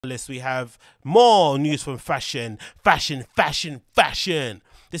list, we have more news from fashion. This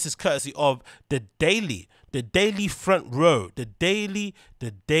is courtesy of the Daily Front Row. The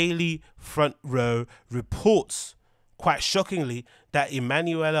Daily Front Row reports, quite shockingly, that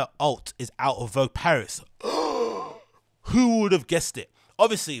Emmanuelle Alt is out of Vogue Paris. Who would have guessed it?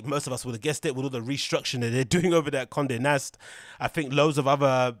 Obviously, most of us would have guessed it with all the restructuring that they're doing over there at Condé Nast. I think loads of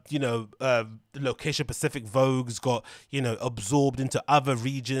other, location Pacific Vogues got, absorbed into other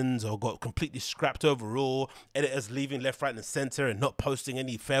regions or got completely scrapped overall. Editors leaving left, right, and center and not posting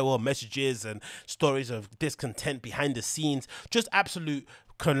any farewell messages and stories of discontent behind the scenes. Just absolute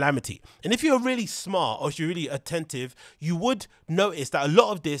calamity. And if you're really smart or if you're really attentive, you would notice that a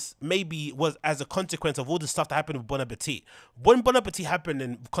lot of this maybe was as a consequence of all the stuff that happened with Bon Appetit. When Bon Appetit happened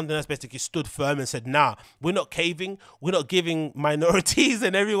and Condé Nast basically stood firm and said, nah, we're not caving, we're not giving minorities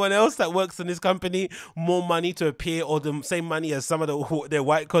and everyone else that works in this company more money to appear or the same money as some of their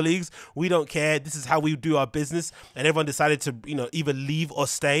white colleagues. We don't care. This is how we do our business. And everyone decided to, either leave or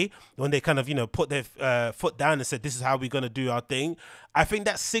stay when they kind of, put their foot down and said, this is how we're going to do our thing. I think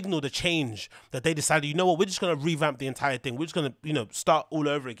that signaled a change, that they decided, you know what, we're just going to revamp the entire thing. We're just going to, start all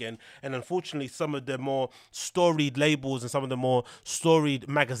over again. And unfortunately, some of the more storied labels and some of the more storied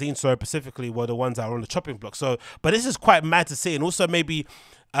magazines, so specifically, were the ones that are on the chopping block. So, but this is quite mad to see. And also maybe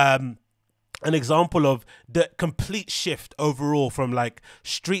an example of the complete shift overall from like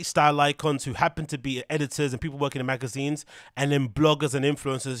street style icons who happen to be editors and people working in magazines, and then bloggers and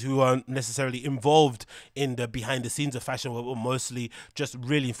influencers who aren't necessarily involved in the behind the scenes of fashion, but were mostly just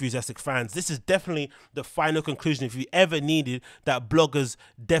really enthusiastic fans. This is definitely the final conclusion. If you ever needed that, bloggers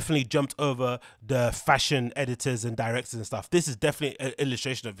definitely jumped over the fashion editors and directors and stuff. This is definitely an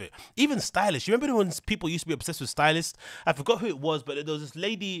illustration of it. Even stylists. You remember when people used to be obsessed with stylists? I forgot who it was, but there was this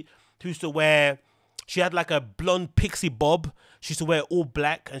lady who used to wear, she had like a blonde pixie bob. She used to wear all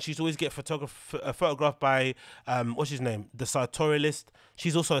black, and she used to always get photographed by, what's his name? The sartorialist.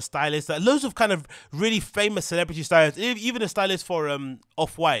 She's also a stylist. Like, loads of kind of really famous celebrity stylists, even a stylist for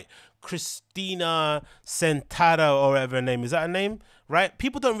Off-White, Christina Sentara or whatever her name is. That her name? Right?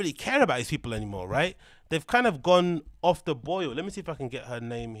 People don't really care about these people anymore, right? They've kind of gone off the boil. Let me see if I can get her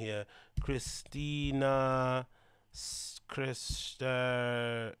name here. Christina...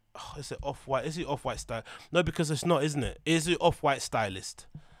 is it Off-White? Is it Off-White style? No, because it's not, isn't it? Is it Off-White stylist?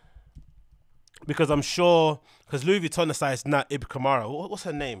 Because I'm sure, because Louis Vuitton stylist, not Ib Kamara. What's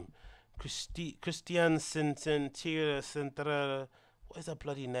her name? Christian Centra. What is her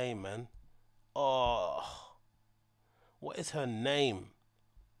bloody name, man? Oh, what is her name?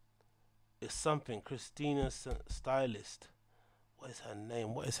 It's something. Christina stylist. What is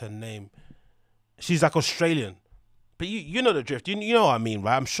her name? She's like Australian. But you know the drift. You know what I mean,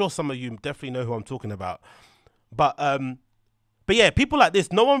 right? I'm sure some of you definitely know who I'm talking about. But yeah, people like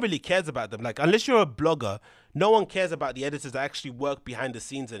this, no one really cares about them. Like, unless you're a blogger, no one cares about the editors that actually work behind the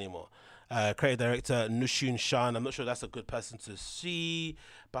scenes anymore. Creative director Nushun Shan. I'm not sure that's a good person to see,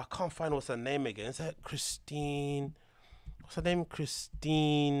 but I can't find what's her name again. Is that Christine? What's her name?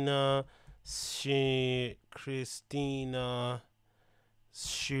 Christina.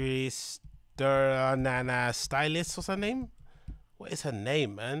 Nana stylist. What's her name? What is her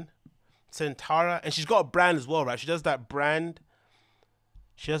name, man? Centara. And she's got a brand as well, right? She does that brand.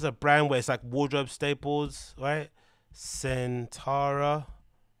 She has a brand where it's like wardrobe staples, right? Centara.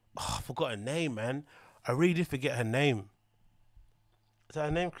 Oh, I forgot her name, man. I really did forget her name. Is that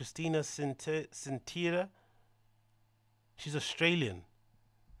her name? Christina Sintira? She's Australian.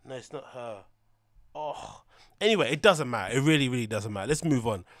 No, it's not her. Oh. Anyway, it doesn't matter. It really, really doesn't matter. Let's move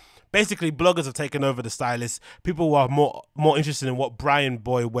on. Basically, bloggers have taken over the stylists. People are more interested in what Brian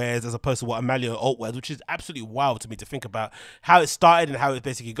Boy wears as opposed to what Emmanuelle Alt wears, which is absolutely wild to me to think about how it started and how it's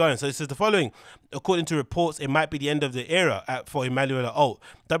basically going. So it says the following: according to reports, it might be the end of the era for Emmanuelle Alt.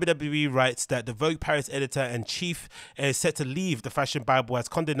 WWE writes that the Vogue Paris editor-in-chief is set to leave the fashion Bible as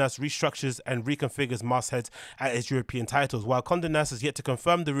Condé Nast restructures and reconfigures mastheads at its European titles. While Condé Nast has yet to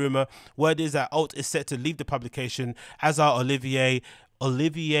confirm the rumor, word is that Alt is set to leave the publication, as are Olivier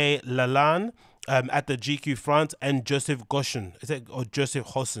Lalande at the GQ France, and Joseph Goshen, is it, or Joseph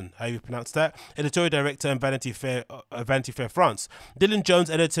Hosson, how you pronounce that, editorial director in Vanity Fair France. Dylan Jones,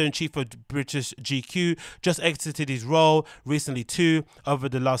 editor-in-chief of British GQ, just exited his role recently too over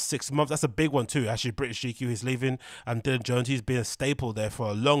the last 6 months. That's a big one too, actually. British GQ is leaving. Dylan Jones, he's been a staple there for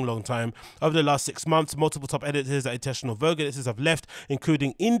a long time. Over the last 6 months, multiple top editors at International Vogue editors have left,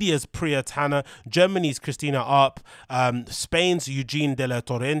 including India's Priya Tanna, Germany's Christina Arp, Spain's Eugene de la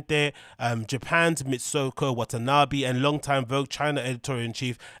Torrente, Japan fans Mitsuko Watanabe and longtime Vogue China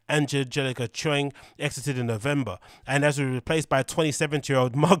editor-in-chief Angelica Cheng exited in November, and as was replaced by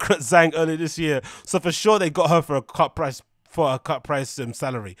 27-year-old Margaret Zhang earlier this year. So for sure they got her for a cut price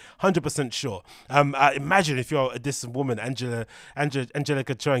salary, 100% sure. I imagine if you're this woman,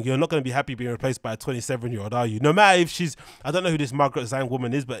 Angelica Cheng, you're not going to be happy being replaced by a 27-year-old, are you? No matter if she's, I don't know who this Margaret Zhang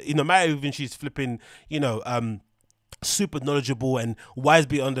woman is, but no matter even she's flipping, super knowledgeable and wise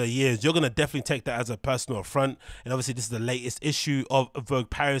beyond her years, you're going to definitely take that as a personal affront. And obviously this is the latest issue of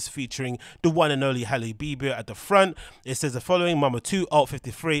Vogue Paris, featuring the one and only Halle Bieber at the front. It says the following: Mama 2, alt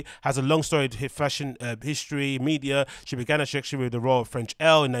 53, has a long storied fashion history, media. She began her trajectory with the role of French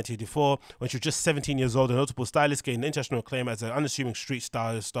Elle in 1984 when she was just 17 years old. A notable stylist, gained international acclaim as an unassuming street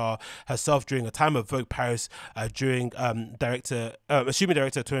style star herself during a time of Vogue Paris, assuming director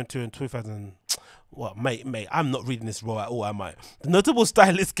 2000. Well, mate, I'm not reading this raw at all, am I? The notable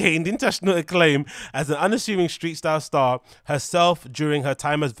stylist gained international acclaim as an unassuming street style star herself during her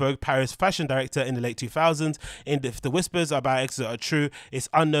time as Vogue Paris fashion director in the late 2000s. And if the whispers about exit are true, it's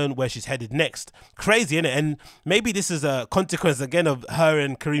unknown where she's headed next. Crazy, isn't it? And maybe this is a consequence again of her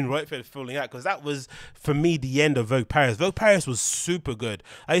and Karine Roitfeld falling out, because that was, for me, the end of Vogue Paris. Vogue Paris was super good.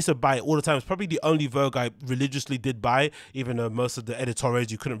 I used to buy it all the time. It's probably the only Vogue I religiously did buy, even though most of the editorials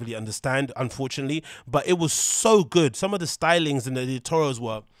you couldn't really understand, unfortunately. But it was so good. Some of the stylings and the editorials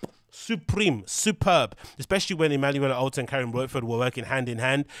were superb, especially when Emmanuelle Alt and Karine Roitfeld were working hand in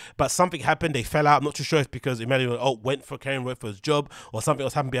hand. But something happened, they fell out. I'm not too sure if because Emmanuelle Alt went for Karine Roitfeld's job or something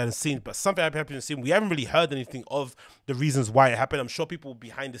else happened behind the scenes. But something happened behind the scenes. We haven't really heard anything of the reasons why it happened. I'm sure people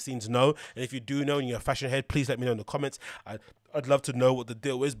behind the scenes know, and if you do know and you're a fashion head, please let me know in the comments. I'd love to know what the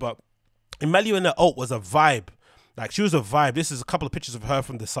deal is. But Emmanuelle Alt was a vibe. Like, she was a vibe. This is a couple of pictures of her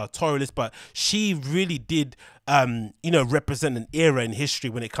from the sartorialist, but she really did, represent an era in history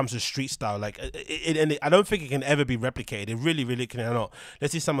when it comes to street style. Like, I don't think it can ever be replicated. It really cannot.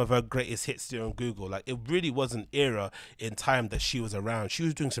 Let's see some of her greatest hits here on Google. Like, it really was an era in time that she was around. She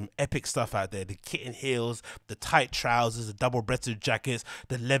was doing some epic stuff out there. The kitten heels, the tight trousers, the double-breasted jackets,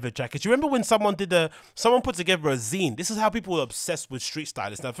 the leather jackets. You remember when someone put together a zine? This is how people were obsessed with street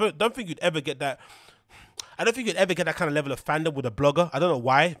stylists. Now, I don't think you'd ever get that. I don't think you'd ever get that kind of level of fandom with a blogger. I don't know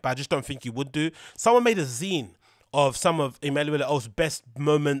why, but I just don't think you would do. Someone made a zine of some of Emmanuelle Alt's best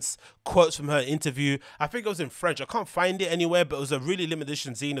moments, quotes from her interview. I think it was in French. I can't find it anywhere, but it was a really limited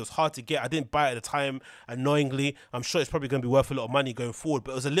edition zine. It was hard to get. I didn't buy it at the time, annoyingly. I'm sure it's probably going to be worth a lot of money going forward,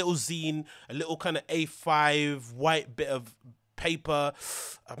 but it was a little zine, a little kind of A5 white bit of paper.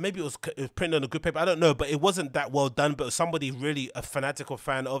 Maybe it was printed on a good paper, I don't know, but it wasn't that well done. But it was somebody really a fanatical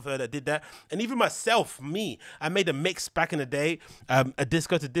fan of her that did that. And even myself, I made a mix back in the day, a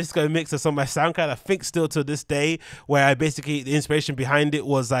disco to disco mix that's on my SoundCloud, I think still to this day, where I basically, the inspiration behind it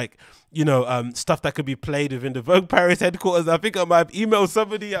was like, stuff that could be played within the Vogue Paris headquarters. I think I might have emailed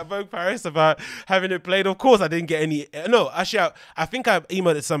somebody at Vogue Paris about having it played. Of course, I didn't get any. No, actually, I think I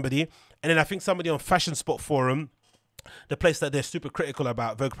emailed it somebody, and then I think somebody on Fashion Spot Forum, the place that they're super critical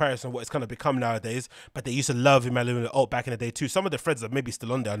about Vogue Paris and what it's kind of become nowadays, but they used to love Emmanuelle Alt back in the day too. Some of the threads are maybe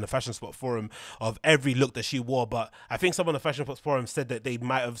still on there on the Fashion Spot Forum of every look that she wore, but I think someone on the Fashion Spot Forum said that they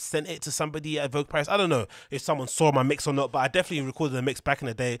might have sent it to somebody at Vogue Paris. I don't know if someone saw my mix or not, but I definitely recorded a mix back in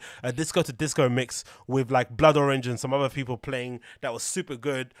the day, a disco to disco mix with like Blood Orange and some other people playing. That was super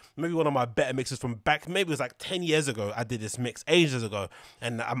good. Maybe one of my better mixes from back, maybe it was like 10 years ago I did this mix, ages ago,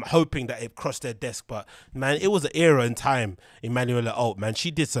 and I'm hoping that it crossed their desk. But man, it was an era in time. Emmanuelle Alt, man, she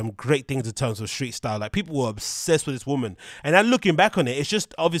did some great things in terms of street style. Like, people were obsessed with this woman, and then looking back on it, it's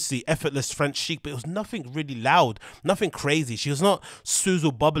just obviously effortless French chic, but it was nothing really loud, nothing crazy. She was not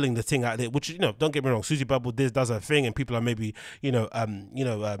Susie bubbling the thing out there, which, don't get me wrong, Susie Bubble does her thing, and people are maybe there's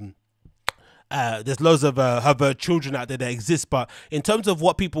loads of her children out there that exist, but in terms of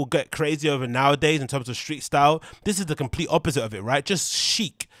what people get crazy over nowadays in terms of street style, this is the complete opposite of it, right? Just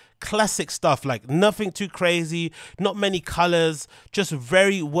chic, classic stuff, like nothing too crazy, not many colors, just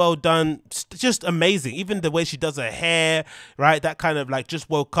very well done, just amazing. Even the way she does her hair, right? That kind of like, just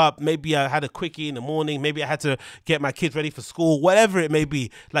woke up, maybe I had a quickie in the morning, maybe I had to get my kids ready for school, whatever it may be,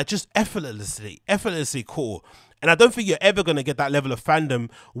 like just effortlessly cool. And I don't think you're ever going to get that level of fandom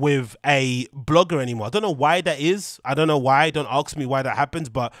with a blogger anymore. I don't know why that is. I don't know why. Don't ask me why that happens.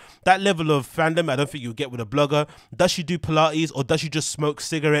 But that level of fandom, I don't think you'll get with a blogger. Does she do Pilates, or does she just smoke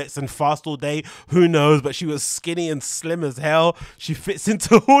cigarettes and fast all day? Who knows? But she was skinny and slim as hell. She fits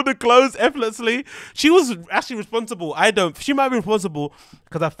into all the clothes effortlessly. She was actually responsible. She might be responsible,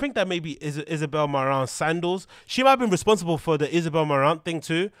 because I think that maybe Isabel Marant sandals. She might have been responsible for the Isabel Marant thing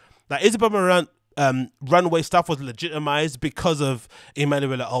too. Like, Isabel Marant runway stuff was legitimized because of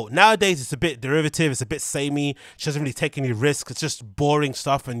Emmanuelle Alt. Nowadays, it's a bit derivative. It's a bit samey. She doesn't really take any risks. It's just boring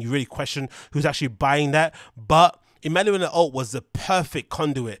stuff, and you really question who's actually buying that. But Emmanuelle Alt was the perfect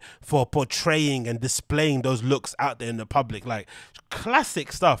conduit for portraying and displaying those looks out there in the public. Like,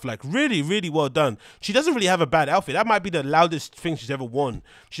 classic stuff. Like, really, really well done. She doesn't really have a bad outfit. That might be the loudest thing she's ever worn.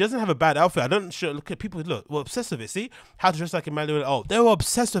 She doesn't have a bad outfit. I don't sure. Look at people. Look, were obsessed with it. See how to dress like Emmanuelle Alt. They were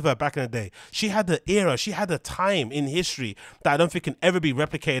obsessed with her back in the day. She had the era. She had the time in history that I don't think can ever be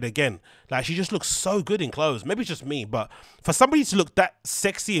replicated again. Like, she just looks so good in clothes. Maybe it's just me, but for somebody to look that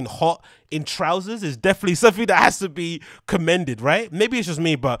sexy and hot in trousers is definitely something that has to be commended, right? Maybe it's just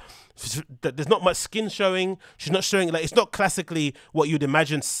me, but there's not much skin showing. She's not showing, like, it's not classically what you'd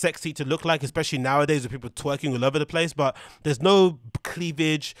imagine sexy to look like, especially nowadays with people twerking all over the place. But there's no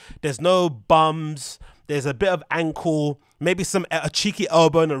cleavage, there's no bums, there's a bit of ankle, maybe a cheeky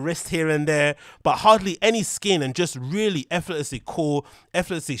elbow and a wrist here and there, but hardly any skin, and just really effortlessly cool,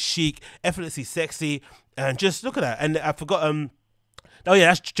 effortlessly chic, effortlessly sexy. And just look at that. And I forgot, oh yeah,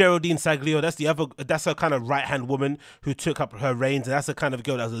 that's Geraldine Saglio. That's her kind of right-hand woman who took up her reins, and that's the kind of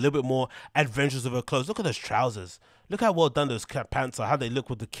girl that was a little bit more adventurous with her clothes. Look at those trousers. Look how well done those pants are, how they look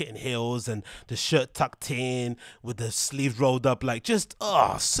with the kitten heels and the shirt tucked in with the sleeves rolled up. Like, just,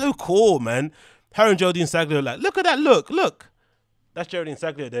 oh, so cool, man. Her and Geraldine Saglio, like, look at that look. That's Geraldine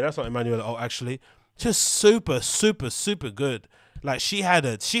Saglio there. That's not Emmanuelle Alt, actually. Just super, super, super good. Like, she had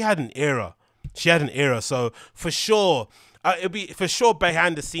an era. She had an era. So for sure, it'll be for sure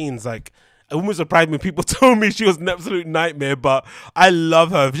behind the scenes. Like, it wouldn't surprise me when people told me she was an absolute nightmare, but I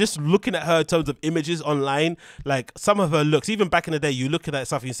love her. Just looking at her in terms of images online, like some of her looks, even back in the day, you look at that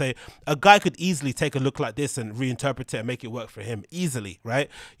stuff and you say, a guy could easily take a look like this and reinterpret it and make it work for him easily, right?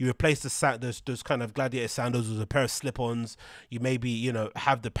 You replace those kind of gladiator sandals with a pair of slip-ons. You maybe, you know,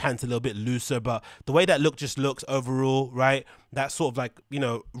 have the pants a little bit looser, but the way that look just looks overall, right? That sort of like, you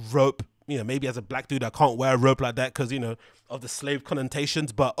know, rope. You know, maybe as a black dude, I can't wear a rope like that because, you know, of the slave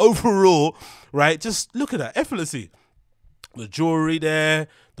connotations. But overall, right, just look at that effortlessly. The jewelry there,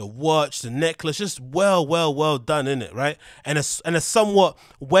 the watch, the necklace, just well done, isn't it, right? And a somewhat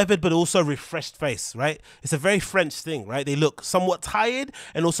weathered but also refreshed face, right? It's a very French thing, right? They look somewhat tired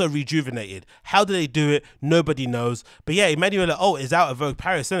and also rejuvenated. How do they do it? Nobody knows. But yeah, Emmanuelle Alt is out of Vogue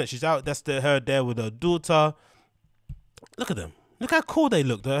Paris, isn't it? She's out. That's her there with her daughter. Look at them. Look how cool they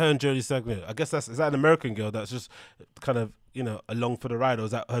look, her and Jodie Saglio. I guess is that an American girl that's just kind of, you know, along for the ride, or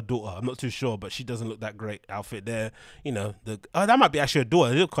is that her daughter? I'm not too sure, but she doesn't look that great. Outfit there, you know. That might be actually a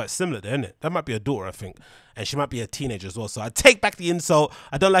daughter. They look quite similar there, isn't it? That might be a daughter, I think. And she might be a teenager as well. So I take back the insult.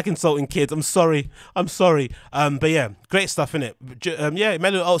 I don't like insulting kids. I'm sorry. But yeah, great stuff, innit? Yeah,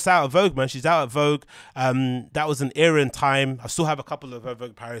 Emmanuelle Alt's out of Vogue, man. She's out of Vogue. That was an era in time. I still have a couple of her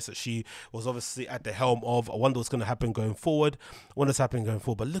Vogue Paris that she was obviously at the helm of. I wonder what's going to happen going forward.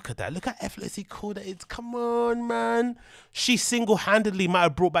 But look at that. Look how effortlessly cool that is. Come on, man. She single-handedly might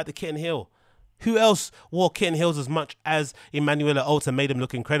have brought back the kitten heel. Who else wore kitten heels as much as Emmanuelle Alt and made them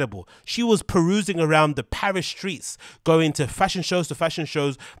look incredible? She was perusing around the Paris streets, going to fashion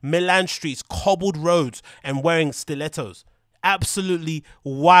shows, Milan streets, cobbled roads, and wearing stilettos. Absolutely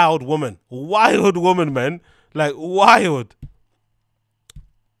wild woman, man. Like, wild.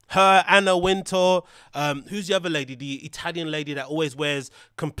 Her, Anna Wintour, who's the other lady? The Italian lady that always wears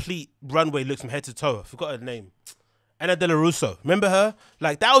complete runway looks from head to toe. I forgot her name. Anna Della Russo, remember her?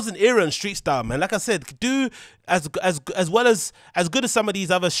 Like, that was an era in street style, man. Like I said, do as good as some of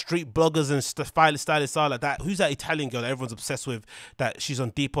these other street bloggers and stylists are like that. Who's that Italian girl that everyone's obsessed with? That she's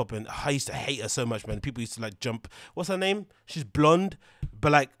on Depop, and I used to hate her so much, man. People used to like jump. What's her name? She's blonde,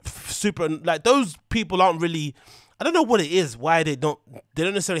 but like super. Like, those people aren't really. I don't know what it is, why they don't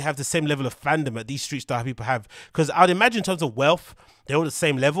necessarily have the same level of fandom that these street style people have. Because I'd imagine in terms of wealth, they're all the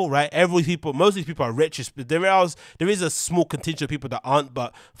same level, right? Most of these people are rich. There is a small contingent of people that aren't,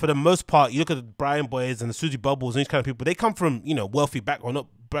 but for the most part, you look at the Brian Boys and the Susie Bubbles and these kind of people, they come from, you know, wealthy background. Not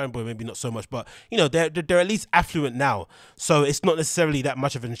Brian Boy, maybe not so much, but, you know, they're at least affluent now. So it's not necessarily that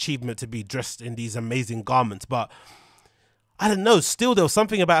much of an achievement to be dressed in these amazing garments. But I don't know, still there was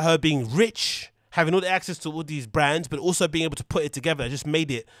something about her being rich, having all the access to all these brands, but also being able to put it together. It just made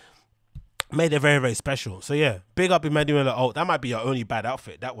it very, very special. So yeah, big up Emmanuelle Alt. That might be her only bad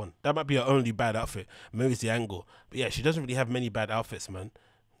outfit, that one. That might be her only bad outfit. Maybe it's the angle. But yeah, she doesn't really have many bad outfits, man.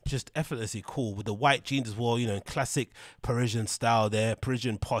 Just effortlessly cool with the white jeans as well, you know, in classic Parisian style there,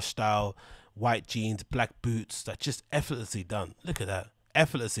 Parisian posh style, white jeans, black boots. That's just effortlessly done. Look at that.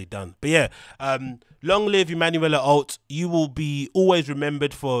 Effortlessly done. But yeah, long live Emmanuelle Alt. You will be always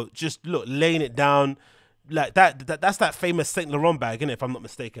remembered for just laying it down, like that's that famous Saint Laurent bag, isn't it? If I'm not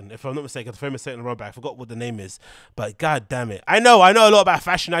mistaken, the famous Saint Laurent bag. I forgot what the name is, but god damn it, I know a lot about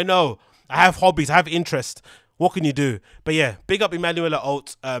fashion. I know, I have hobbies, I have interest. What can you do? But yeah, big up Emmanuelle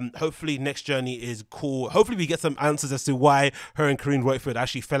Alt. Hopefully next journey is cool. Hopefully we get some answers as to why her and Karine Royford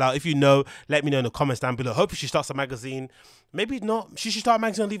actually fell out. If you know, let me know in the comments down below. Hopefully she starts a magazine. Maybe not. She should start a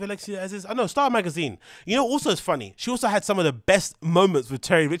magazine and leave Alexia as is. I know, start a magazine. You know, also it's funny. She also had some of the best moments with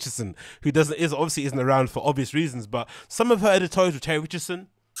Terry Richardson, who obviously isn't around for obvious reasons, but some of her editorials with Terry Richardson,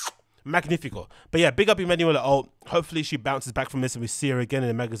 magnifico. But yeah, big up Emmanuelle Alt. Hopefully she bounces back from this and we see her again in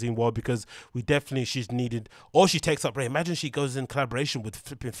the magazine world, because she's needed, or she takes up Ray. Imagine she goes in collaboration with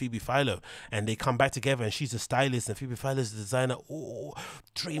flipping Phoebe Philo and they come back together and she's a stylist and Phoebe Philo's a designer. Oh,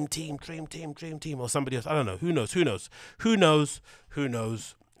 dream team, or somebody else. I don't know. Who knows?